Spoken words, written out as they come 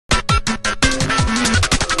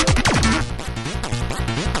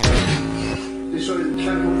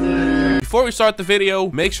before we start the video,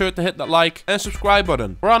 make sure to hit that like and subscribe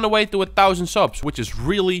button. We're on the way to 1,000 subs, which is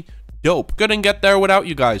really dope. Couldn't get there without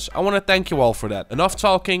you guys. I want to thank you all for that. Enough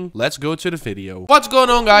talking, let's go to the video. What's going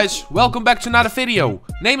on, guys? Welcome back to another video.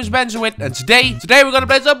 Name is Benzoid, and today we're gonna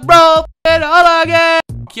play some Brawlhalla again.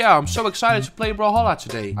 Yeah, I'm so excited to play Brawlhalla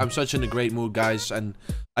today. I'm such in a great mood, guys, and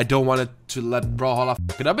I don't want it to let Brawlhalla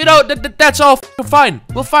f it up. You know, that's all fine.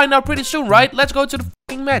 We'll find out pretty soon, right? Let's go to the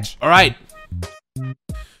fucking match. Alright.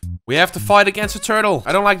 We have to fight against the turtle.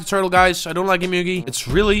 I don't like the turtle, guys. I don't like him, Yugi. It's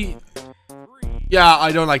really... Yeah,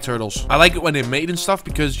 I don't like turtles. I like it when they mate and stuff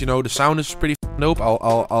because, you know, the sound is pretty f***ing dope.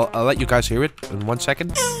 I'll let you guys hear it in 1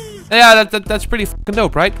 second. Yeah, that's pretty f***ing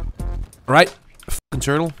dope, right? Alright. F***ing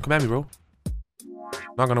turtle. Come at me, bro.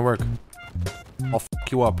 Not gonna work. I'll f***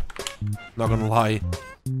 you up. Not gonna lie.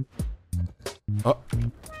 Not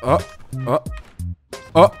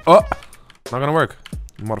gonna work.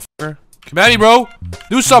 Motherfucker. Come at me, bro.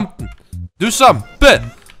 Do something. Do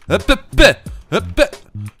something.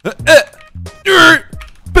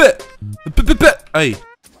 Hey.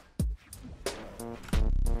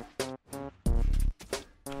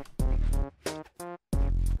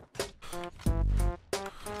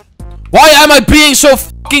 Why am I being so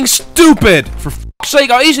fucking stupid? For fuck's sake,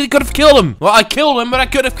 I easily could have killed him. Well, I killed him, but I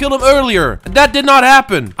could have killed him earlier. And that did not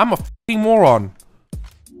happen. I'm a fucking moron.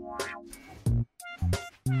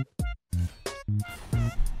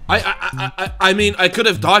 I mean, I could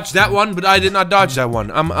have dodged that one, but I did not dodge that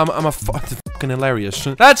one. I'm a fucking hilarious.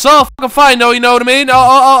 That's all fucking fine, though. You know what I mean?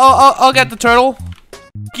 I'll get the turtle.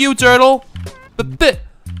 You turtle. Come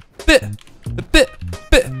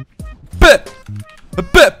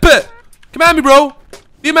at me, bro.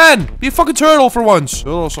 Be a man. Be a fucking turtle for once.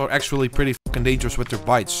 Turtles are actually pretty fucking dangerous with their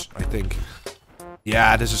bites, I think.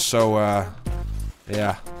 Yeah, this is so,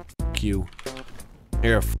 yeah. Fuck you.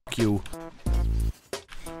 Here, fuck you.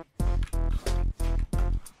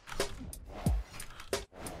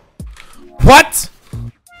 What?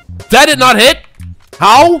 That did not hit?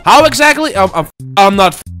 How? How exactly? I'm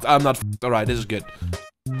not. Alright, this is good.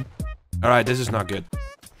 Alright, this is not good.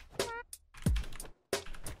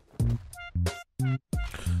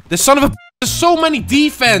 This son of a... There's so many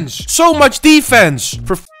defense. So much defense.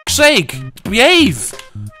 For fuck's sake. Behave.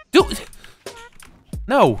 Dude.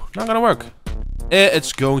 No, not gonna work.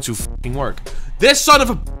 It's going to fucking work. This son of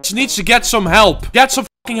a bitch needs to get some help. Get some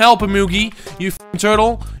fucking help, Mugi. You fucking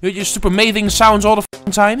turtle. Your super mating sounds all the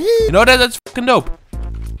fucking time. You know that's fucking dope.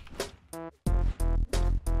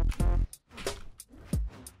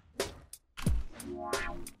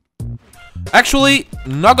 Actually,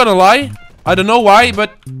 not gonna lie. I don't know why,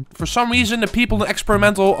 but for some reason the people in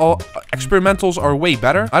experimentals are way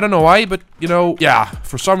better. I don't know why, but you know, yeah.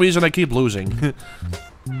 For some reason I keep losing.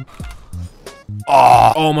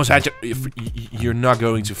 Oh, almost had you. You're not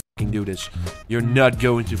going to fucking do this. You're not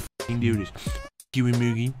going to fucking do this. Kiwi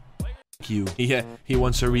Mugi. You. Yeah, he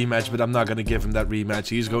wants a rematch, but I'm not gonna give him that rematch.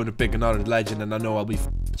 He's going to pick another legend, and I know I'll be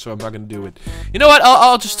so I'm not gonna do it. You know what?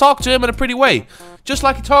 I'll just talk to him in a pretty way. Just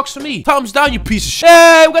like he talks to me. Thumbs down, you piece of shit.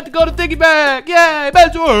 Hey, we got to go to Diggy Bag. Yay,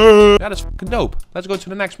 Benzo. That is fucking dope. Let's go to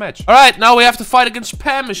the next match. Alright, now we have to fight against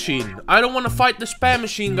Spam Machine. I don't want to fight the Spam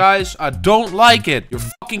Machine, guys. I don't like it. Your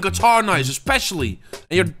fucking guitar knives, especially.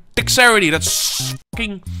 And your dexterity, that's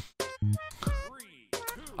fucking...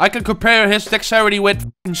 I can compare his dexterity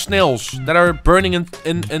with fucking snails that are burning in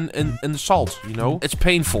the salt, you know? It's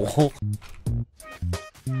painful.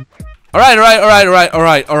 Alright.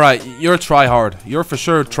 You're a tryhard. You're for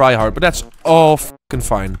sure a tryhard, but that's all fucking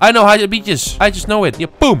fine. I know how to beat this. I just know it. Yeah,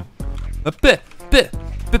 boom. A bit. Come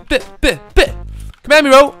at me,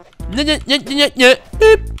 bro.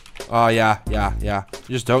 Oh, yeah. You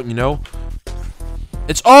just don't, you know?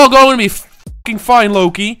 It's all going to be fucking fine,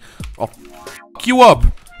 Loki. I'll fuck you up.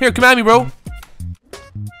 Here, come at me, bro.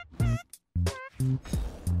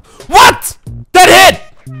 What? That hit!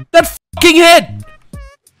 That fucking hit!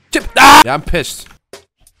 Ah! Yeah, I'm pissed.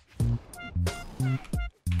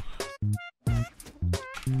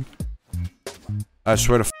 I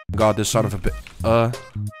swear to God, this son of a bitch.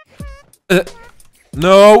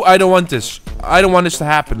 No, I don't want this. I don't want this to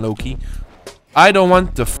happen, Loki. I don't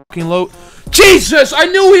want the fucking Jesus! I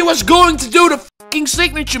knew he was going to do the fucking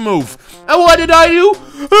signature move. And what did I do?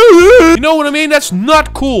 You know what I mean? That's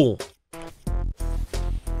not cool.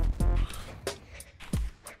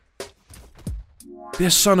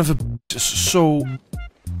 This son of a bitch is so...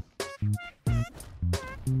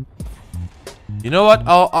 You know what?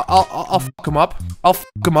 I'll fuck him up. I'll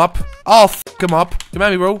fuck him up. Come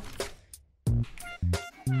at me, bro.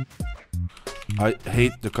 I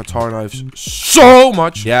hate the Katar knives so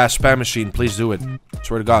much. Yeah, spam machine. Please do it.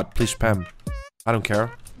 Swear to God. Please spam. I don't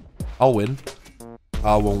care. I'll win.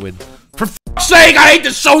 I won't win. For fuck's sake, I hate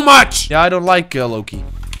this so much! Yeah, I don't like Loki.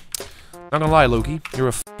 Not gonna lie, Loki. You're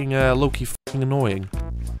a fucking Loki fucking annoying.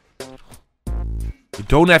 You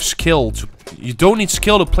don't have skill to... You don't need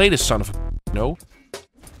skill to play this son of a... No?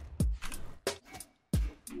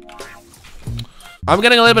 I'm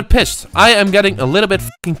getting a little bit pissed. I am getting a little bit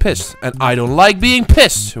fucking pissed. And I don't like being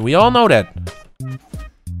pissed. We all know that.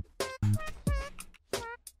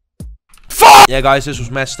 Fuck! Yeah, guys, this was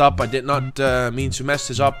messed up. I did not mean to mess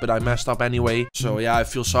this up, but I messed up anyway. So, yeah, I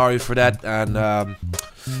feel sorry for that. And,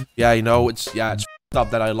 yeah, you know, it's f***ed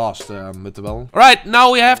up that I lost with the well. Alright,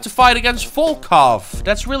 now we have to fight against Volkov.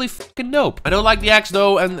 That's really fucking dope. I don't like the axe,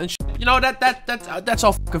 though, and you know, that's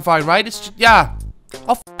all fucking fine, right? It's just, yeah.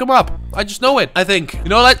 I'll fuck him up. I just know it, I think. You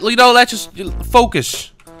know, let's just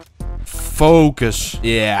focus. Focus.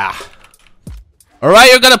 Yeah. Alright,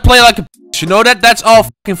 you're gonna play like a bitch. You know that? That's all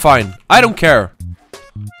fucking fine. I don't care.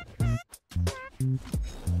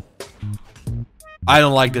 I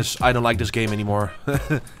don't like this. I don't like this game anymore.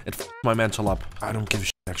 It f***ed my mental up. I don't give a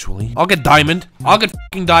shit, actually. I'll get diamond. I'll get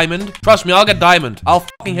fucking diamond. Trust me, I'll get diamond. I'll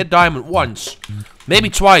fucking hit diamond once. Maybe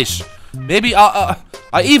twice. Maybe I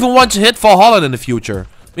even want to hit Brawlhalla in the future.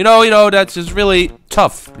 You know, that's just really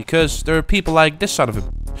tough. Because there are people like this son of a...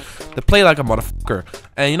 that play like a motherfucker.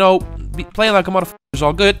 And, you know, playing like a motherfucker is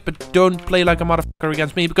all good. But don't play like a motherfucker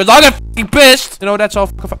against me. Because I'll get fucking pissed. You know, that's all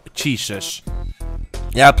fucking... Jesus.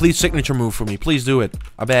 Yeah, please signature move for me. Please do it.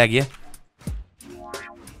 I beg you.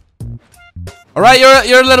 Alright,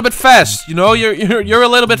 you're a little bit fast. You know, you're a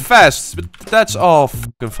little bit fast. But that's all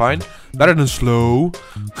fucking fine. Better than slow.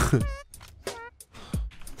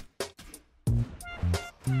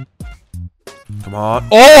 Come on.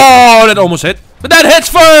 Oh, that almost hit. But that hits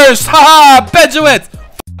first! Haha! Benzo it!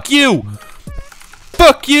 Fuck you!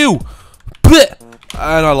 Fuck you! Blech.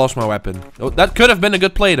 And I lost my weapon. Oh, that could have been a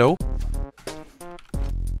good play, though.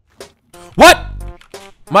 What?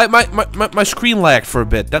 My screen lagged for a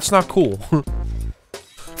bit. That's not cool.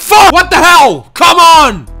 Fuck! What the hell? Come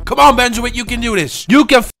on! Come on, Benzo, you can do this. You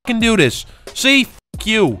can fucking do this. See? Fuck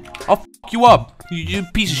you. I'll fuck you up. You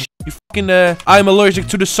piece of shit. You fucking, I'm allergic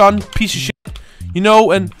to the sun. Piece of shit. You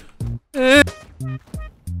know, and...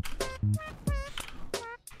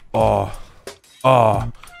 Oh.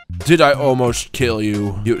 Oh. Did I almost kill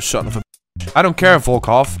you, you son of a bitch. I don't care,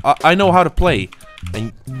 Volkov. I know how to play.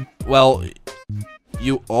 And, well...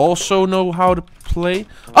 You also know how to play?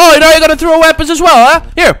 Oh, now you're gonna throw weapons as well, huh?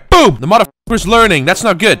 Here, boom! The motherfucker's learning. That's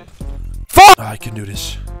not good. Fuck! I can do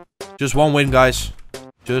this. Just one win, guys.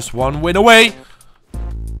 Just one win away.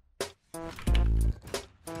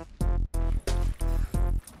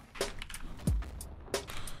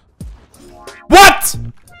 What?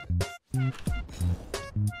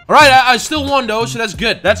 Alright, I still won though, so that's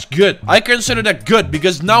good. That's good. I consider that good,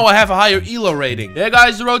 because now I have a higher ELO rating. Yeah,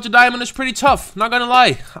 guys, the road to diamond is pretty tough. Not gonna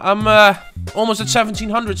lie. I'm, almost at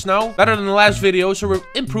 1700s now. Better than the last video, so we're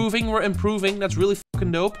improving. That's really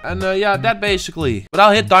fucking dope. And, yeah, that basically. But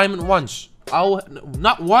I'll hit diamond once.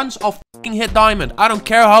 Not once, I'll fucking hit diamond. I don't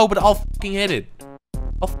care how, but I'll fucking hit it.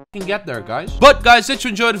 I'll fucking get there, guys. But, guys, if you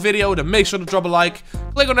enjoyed the video, then make sure to drop a like.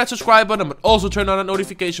 Click on that subscribe button, but also turn on that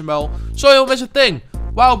notification bell, so you don't miss a thing.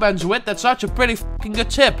 Wow, Benzoit, that's such a pretty fucking good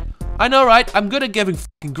tip. I know, right? I'm good at giving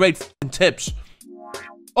fucking great fucking tips.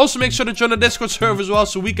 Also, make sure to join the Discord server as well,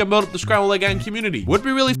 so we can build up the Scramble Again community. Would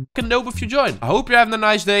be really fucking dope if you join. I hope you're having a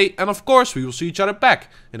nice day, and of course, we will see each other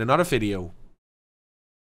back in another video.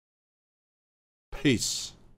 Peace.